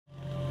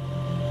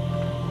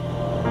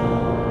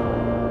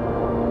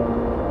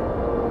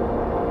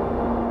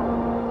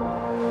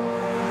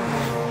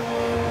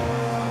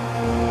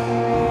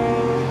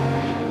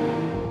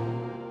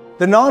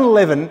The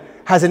 911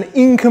 has an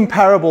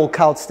incomparable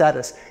cult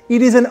status.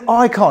 It is an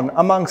icon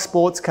among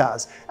sports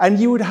cars, and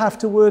you would have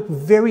to work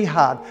very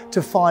hard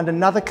to find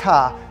another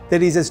car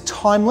that is as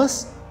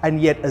timeless and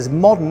yet as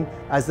modern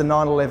as the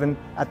 911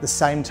 at the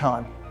same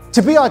time.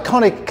 To be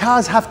iconic,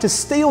 cars have to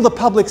steal the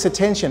public's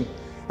attention.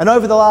 And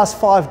over the last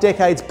 5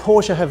 decades,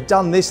 Porsche have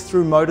done this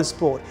through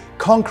motorsport,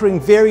 conquering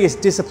various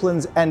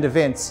disciplines and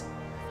events.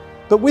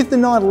 But with the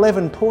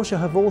 911, Porsche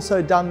have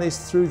also done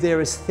this through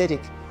their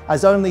aesthetic,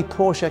 as only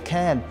Porsche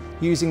can,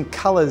 using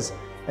colours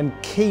and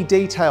key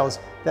details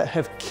that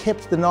have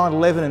kept the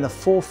 911 in the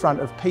forefront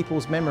of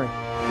people's memory.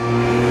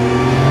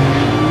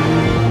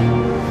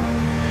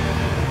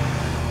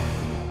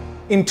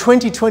 In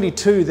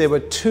 2022, there were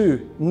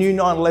 2 new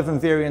 911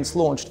 variants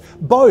launched,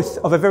 both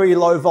of a very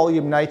low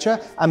volume nature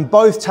and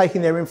both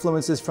taking their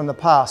influences from the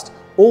past,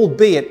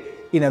 albeit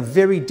in a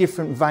very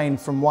different vein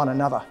from one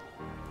another.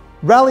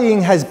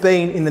 Rallying has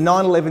been in the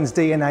 911's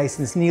DNA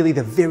since nearly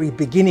the very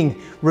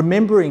beginning,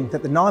 remembering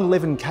that the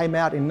 911 came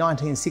out in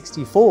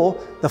 1964.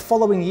 The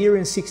following year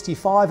in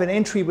 '65, an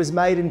entry was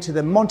made into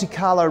the Monte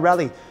Carlo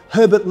Rally,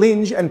 Herbert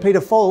Linge and Peter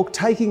Falk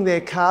taking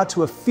their car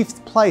to a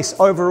 5th place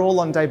overall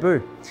on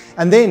debut.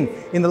 And then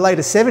in the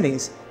later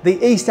 70s, the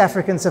East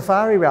African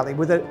Safari Rally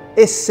with a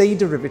SC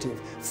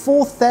derivative,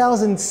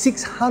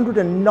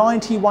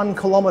 4,691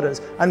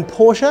 kilometres, and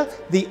Porsche,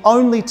 the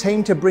only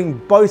team to bring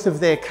both of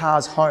their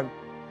cars home.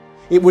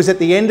 It was at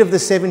the end of the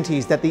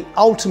 70s that the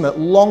ultimate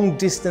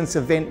long-distance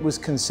event was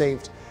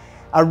conceived.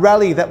 A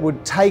rally that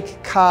would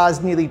take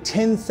cars nearly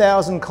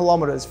 10,000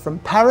 kilometres from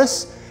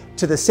Paris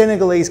to the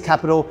Senegalese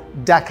capital,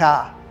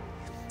 Dakar.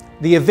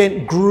 The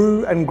event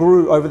grew and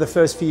grew over the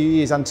first few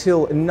years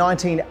until in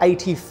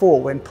 1984,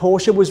 when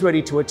Porsche was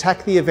ready to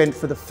attack the event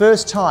for the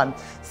first time,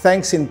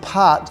 thanks in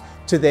part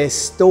to their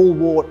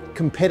stalwart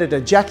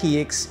competitor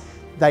Jackie Ickx.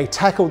 They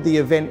tackled the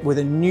event with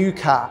a new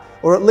car,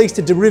 or at least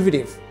a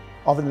derivative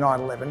of the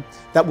 911,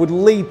 that would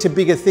lead to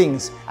bigger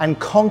things, and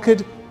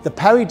conquered the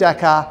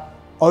Paris-Dakar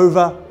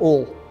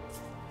overall.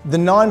 The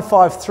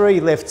 953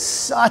 left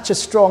such a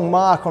strong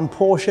mark on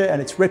Porsche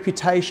and its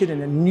reputation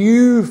in a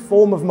new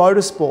form of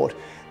motorsport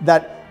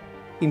that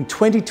in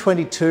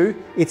 2022,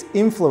 its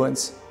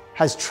influence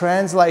has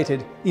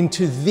translated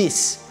into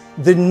this,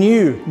 the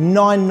new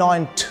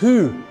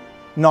 992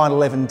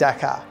 911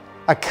 Dakar.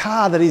 A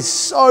car that is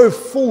so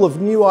full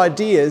of new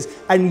ideas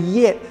and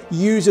yet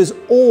uses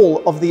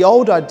all of the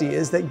old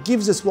ideas that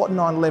gives us what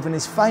 911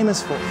 is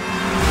famous for.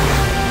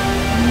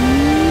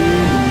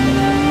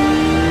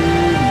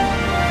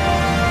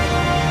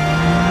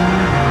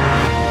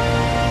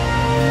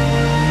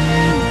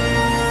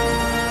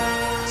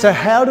 So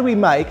how do we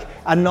make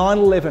a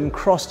 911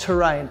 cross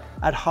terrain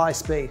at high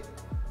speed?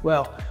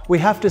 Well, we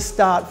have to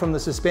start from the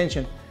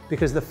suspension,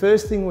 because the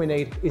first thing we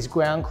need is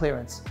ground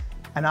clearance.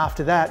 And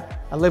after that,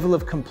 a level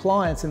of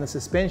compliance in the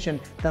suspension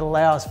that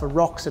allows for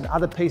rocks and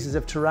other pieces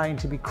of terrain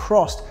to be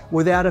crossed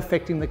without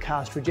affecting the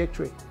car's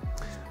trajectory.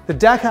 The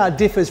Dakar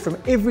differs from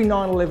every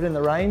 911 in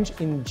the range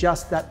in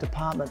just that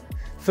department.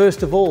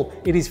 First of all,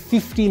 it is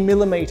 50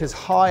 millimeters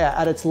higher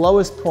at its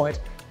lowest point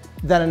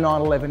than a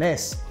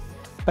 911S,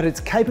 but it's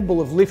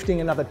capable of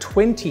lifting another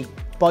 20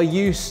 by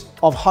use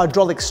of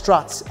hydraulic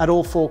struts at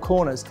all 4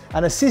 corners,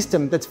 and a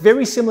system that's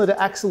very similar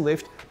to axle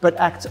lift but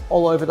acts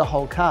all over the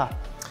whole car.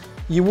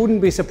 You wouldn't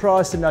be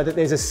surprised to know that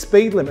there's a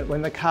speed limit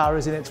when the car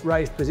is in its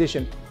raised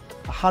position,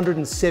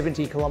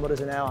 170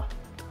 kilometers an hour.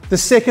 The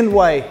second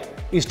way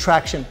is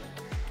traction.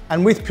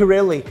 And with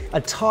Pirelli,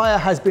 a tyre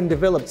has been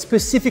developed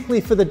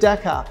specifically for the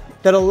Dakar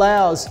that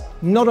allows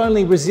not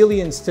only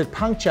resilience to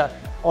puncture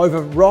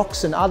over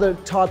rocks and other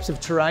types of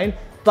terrain,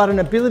 but an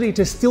ability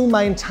to still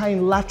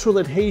maintain lateral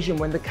adhesion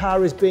when the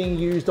car is being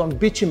used on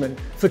bitumen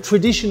for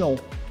traditional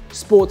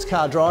sports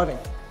car driving.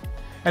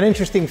 An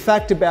interesting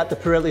fact about the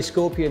Pirelli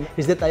Scorpion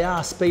is that they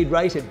are speed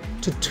rated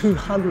to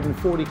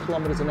 240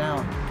 kilometers an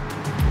hour.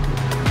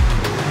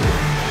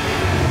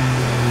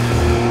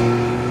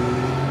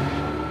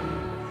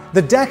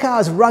 The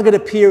Dakar's rugged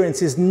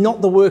appearance is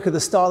not the work of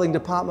the styling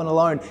department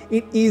alone.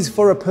 It is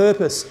for a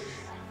purpose.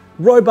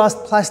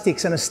 Robust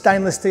plastics and a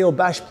stainless steel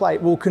bash plate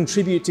will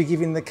contribute to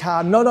giving the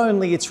car not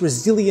only its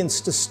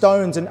resilience to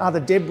stones and other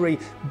debris,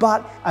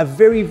 but a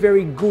very,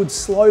 very good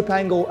slope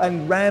angle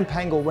and ramp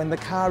angle when the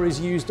car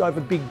is used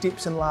over big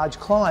dips and large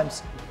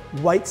climbs.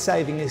 Weight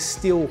saving is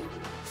still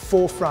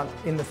forefront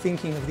in the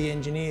thinking of the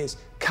engineers.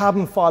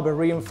 Carbon fibre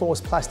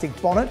reinforced plastic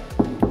bonnet,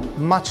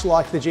 much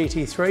like the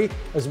GT3,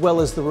 as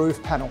well as the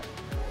roof panel.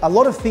 A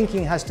lot of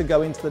thinking has to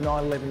go into the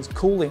 911's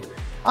cooling,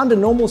 under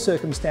normal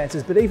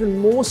circumstances, but even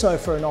more so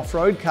for an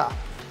off-road car.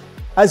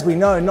 As we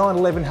know,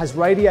 911 has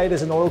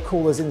radiators and oil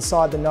coolers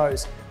inside the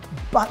nose.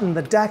 But in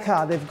the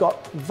Dakar, they've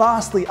got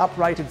vastly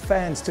uprated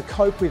fans to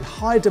cope with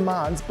high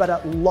demands, but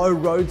at low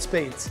road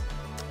speeds.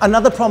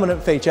 Another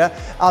prominent feature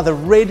are the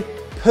red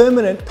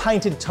permanent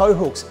painted tow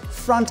hooks,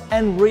 front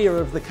and rear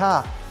of the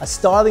car. A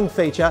styling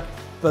feature,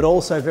 but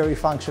also very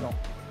functional.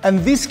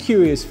 And this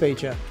curious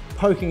feature,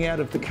 poking out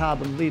of the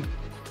carbon lid,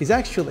 is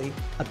actually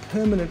a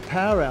permanent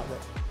power outlet.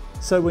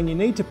 So when you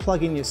need to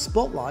plug in your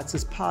spotlights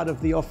as part of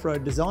the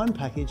off-road design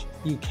package,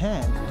 you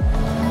can.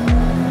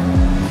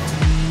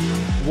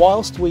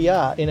 Whilst we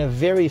are in a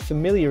very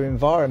familiar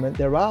environment,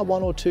 there are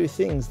one or two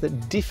things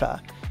that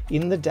differ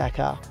in the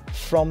Dakar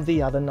from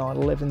the other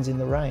 911s in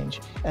the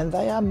range, and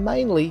they are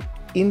mainly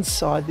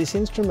inside this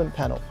instrument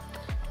panel.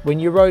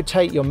 When you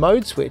rotate your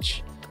mode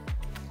switch,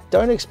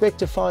 don't expect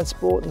to find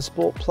Sport and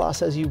Sport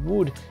Plus as you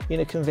would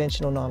in a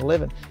conventional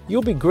 911.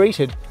 You'll be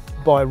greeted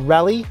by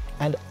rally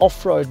and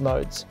off-road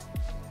modes,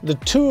 the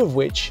two of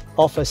which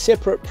offer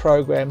separate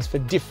programs for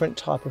different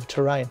type of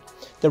terrain.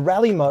 The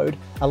rally mode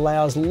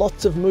allows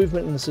lots of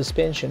movement in the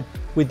suspension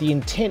with the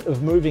intent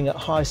of moving at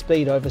high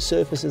speed over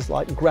surfaces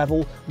like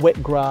gravel,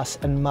 wet grass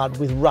and mud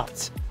with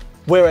ruts.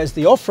 Whereas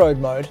the off-road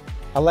mode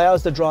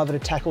allows the driver to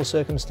tackle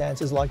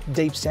circumstances like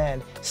deep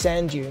sand,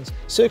 sand dunes,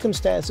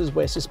 circumstances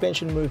where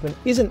suspension movement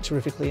isn't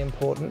terrifically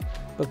important,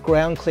 but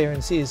ground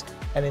clearance is,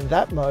 and in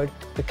that mode,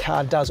 the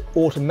car does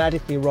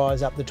automatically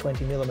rise up to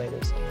 20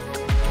 millimeters.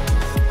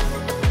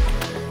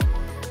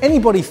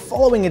 Anybody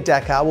following a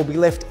Dakar will be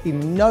left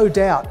in no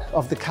doubt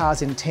of the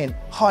car's intent.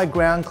 High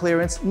ground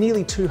clearance,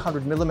 nearly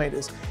 200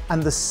 millimeters,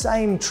 and the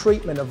same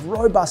treatment of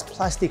robust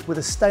plastic with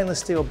a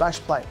stainless steel bash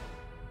plate.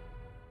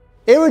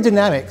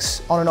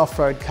 Aerodynamics on an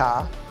off-road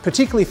car,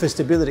 particularly for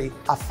stability,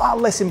 are far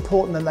less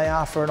important than they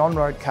are for an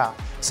on-road car.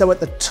 So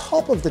at the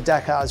top of the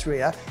Dakar's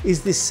rear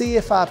is this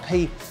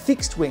CFRP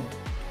fixed wing.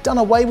 Done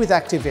away with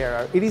active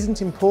aero, it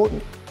isn't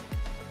important.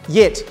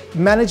 Yet,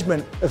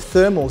 management of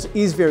thermals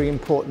is very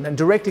important, and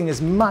directing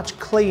as much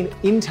clean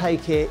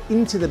intake air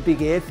into the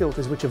big air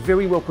filters, which are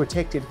very well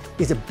protected,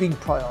 is a big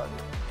priority.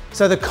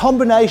 So the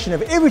combination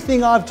of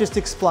everything I've just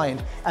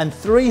explained and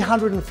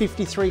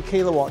 353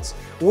 kilowatts,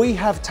 we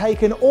have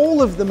taken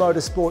all of the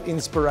motorsport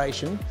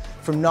inspiration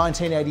from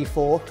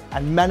 1984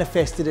 and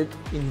manifested it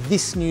in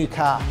this new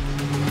car.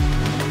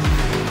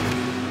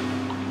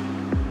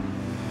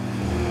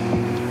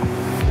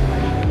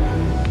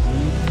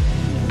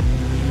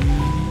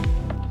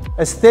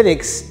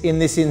 Aesthetics in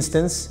this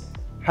instance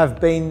have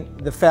been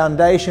the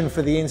foundation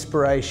for the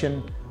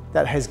inspiration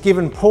that has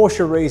given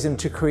Porsche reason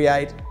to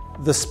create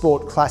the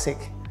Sport Classic,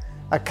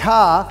 a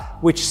car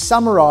which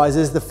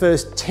summarises the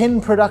first 10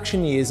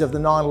 production years of the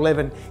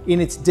 911 in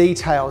its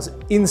details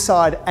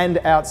inside and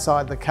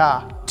outside the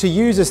car. To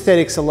use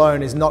aesthetics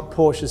alone is not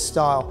Porsche's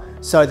style,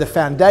 so the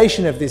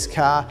foundation of this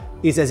car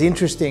is as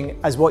interesting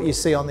as what you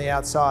see on the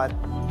outside.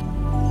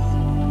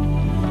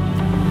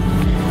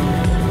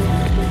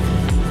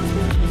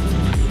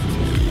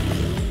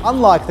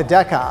 Unlike the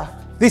Dakar,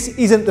 this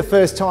isn't the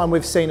first time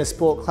we've seen a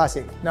Sport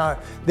Classic. No,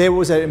 there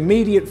was an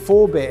immediate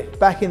forebear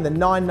back in the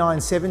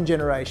 997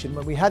 generation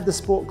when we had the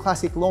Sport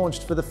Classic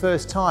launched for the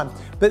first time.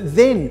 But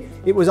then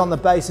it was on the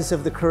basis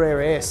of the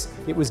Carrera S.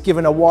 It was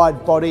given a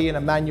wide body and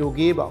a manual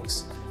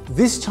gearbox.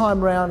 This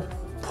time round,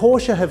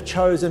 Porsche have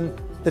chosen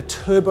the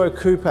Turbo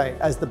Coupe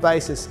as the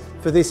basis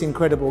for this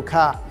incredible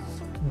car,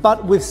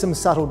 but with some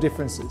subtle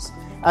differences.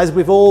 As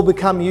we've all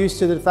become used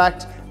to the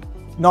fact,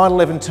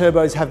 911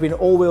 turbos have been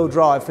all-wheel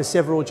drive for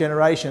several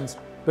generations,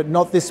 but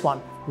not this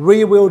one,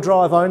 rear-wheel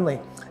drive only.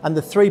 And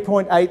the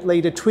 3.8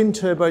 litre twin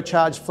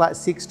turbocharged flat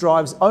six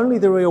drives only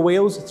the rear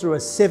wheels through a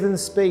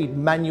 7-speed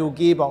manual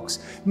gearbox,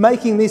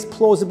 making this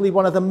plausibly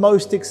one of the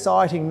most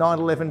exciting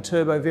 911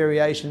 turbo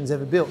variations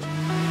ever built.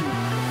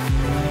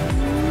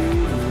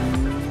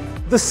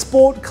 The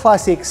Sport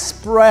Classic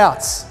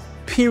sprouts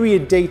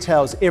period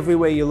details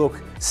everywhere you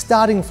look,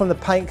 starting from the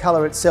paint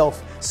colour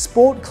itself.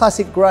 Sport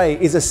Classic Grey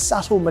is a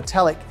subtle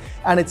metallic,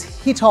 and it's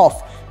hit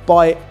off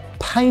by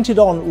painted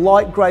on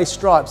light grey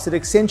stripes that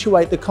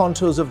accentuate the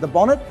contours of the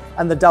bonnet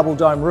and the double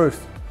dome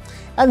roof.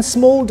 And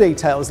small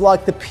details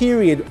like the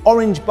period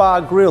orange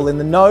bar grille in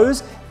the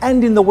nose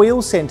and in the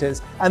wheel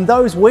centres, and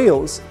those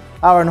wheels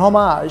are an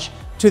homage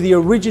to the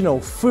original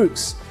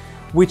Fuchs,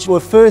 which were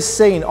first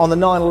seen on the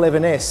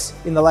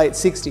 911S in the late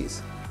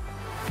 60s.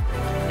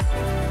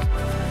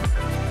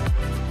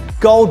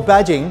 Gold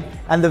badging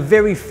and the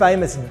very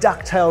famous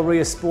ducktail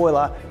rear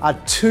spoiler are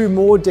two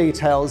more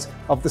details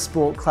of the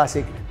Sport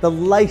Classic, the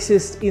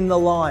latest in the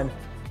line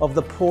of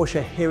the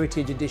Porsche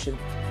Heritage Edition.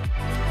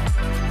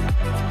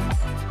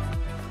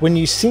 When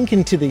you sink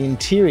into the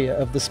interior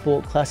of the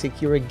Sport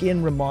Classic, you're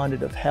again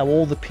reminded of how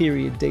all the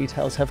period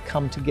details have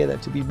come together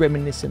to be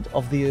reminiscent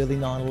of the early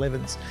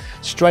 911s.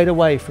 Straight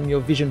away from your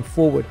vision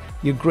forward,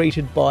 you're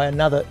greeted by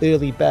another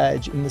early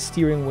badge in the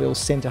steering wheel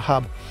centre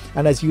hub.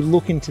 And as you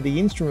look into the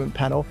instrument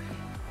panel,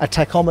 a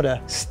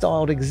tachometer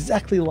styled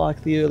exactly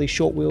like the early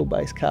short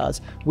wheelbase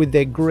cars with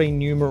their green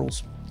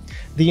numerals.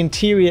 The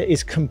interior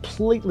is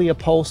completely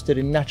upholstered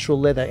in natural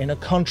leather in a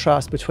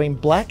contrast between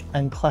black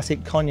and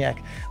classic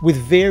cognac, with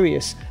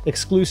various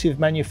exclusive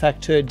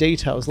manufacturer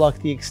details like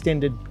the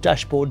extended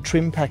dashboard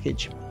trim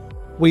package.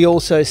 We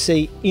also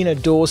see inner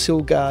door sill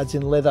guards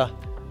in leather,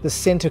 the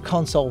centre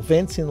console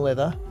vents in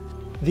leather,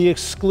 the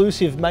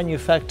exclusive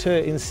manufacturer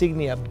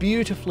insignia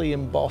beautifully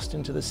embossed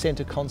into the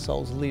centre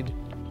console's lid.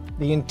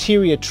 The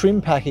interior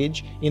trim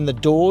package in the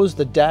doors,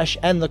 the dash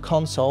and the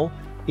console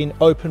in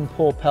open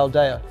pore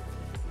Paldea.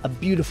 a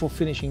beautiful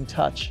finishing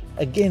touch,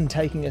 again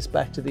taking us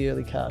back to the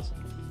early cars.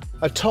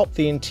 Atop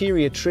the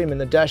interior trim and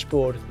the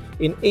dashboard,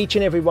 in each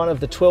and every one of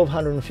the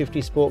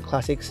 1250 Sport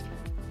Classics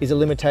is a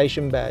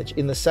limitation badge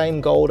in the same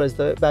gold as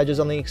the badges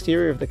on the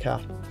exterior of the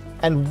car.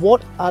 And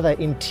what other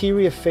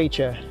interior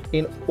feature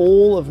in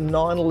all of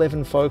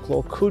 911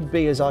 folklore could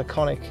be as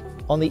iconic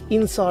on the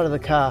inside of the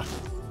car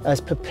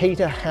as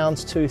Pepita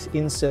houndstooth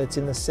inserts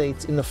in the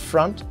seats in the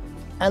front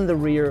and the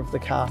rear of the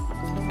car.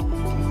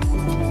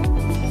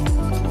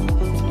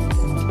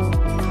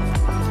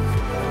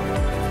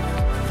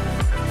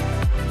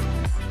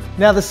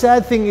 Now the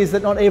sad thing is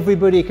that not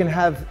everybody can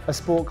have a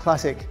Sport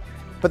Classic,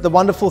 but the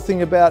wonderful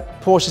thing about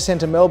Porsche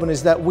Centre Melbourne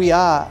is that we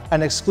are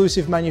an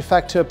exclusive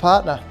manufacturer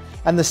partner,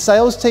 and the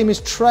sales team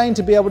is trained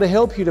to be able to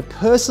help you to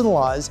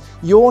personalise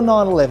your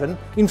 911,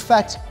 in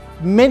fact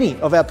many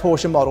of our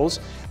Porsche models,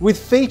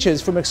 with features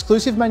from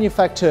exclusive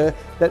manufacturer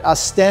that are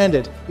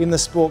standard in the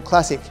Sport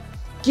Classic,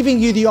 giving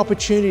you the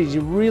opportunity to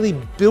really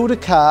build a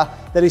car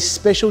that is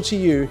special to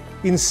you,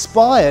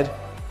 inspired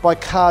by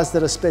cars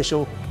that are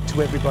special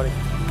to everybody.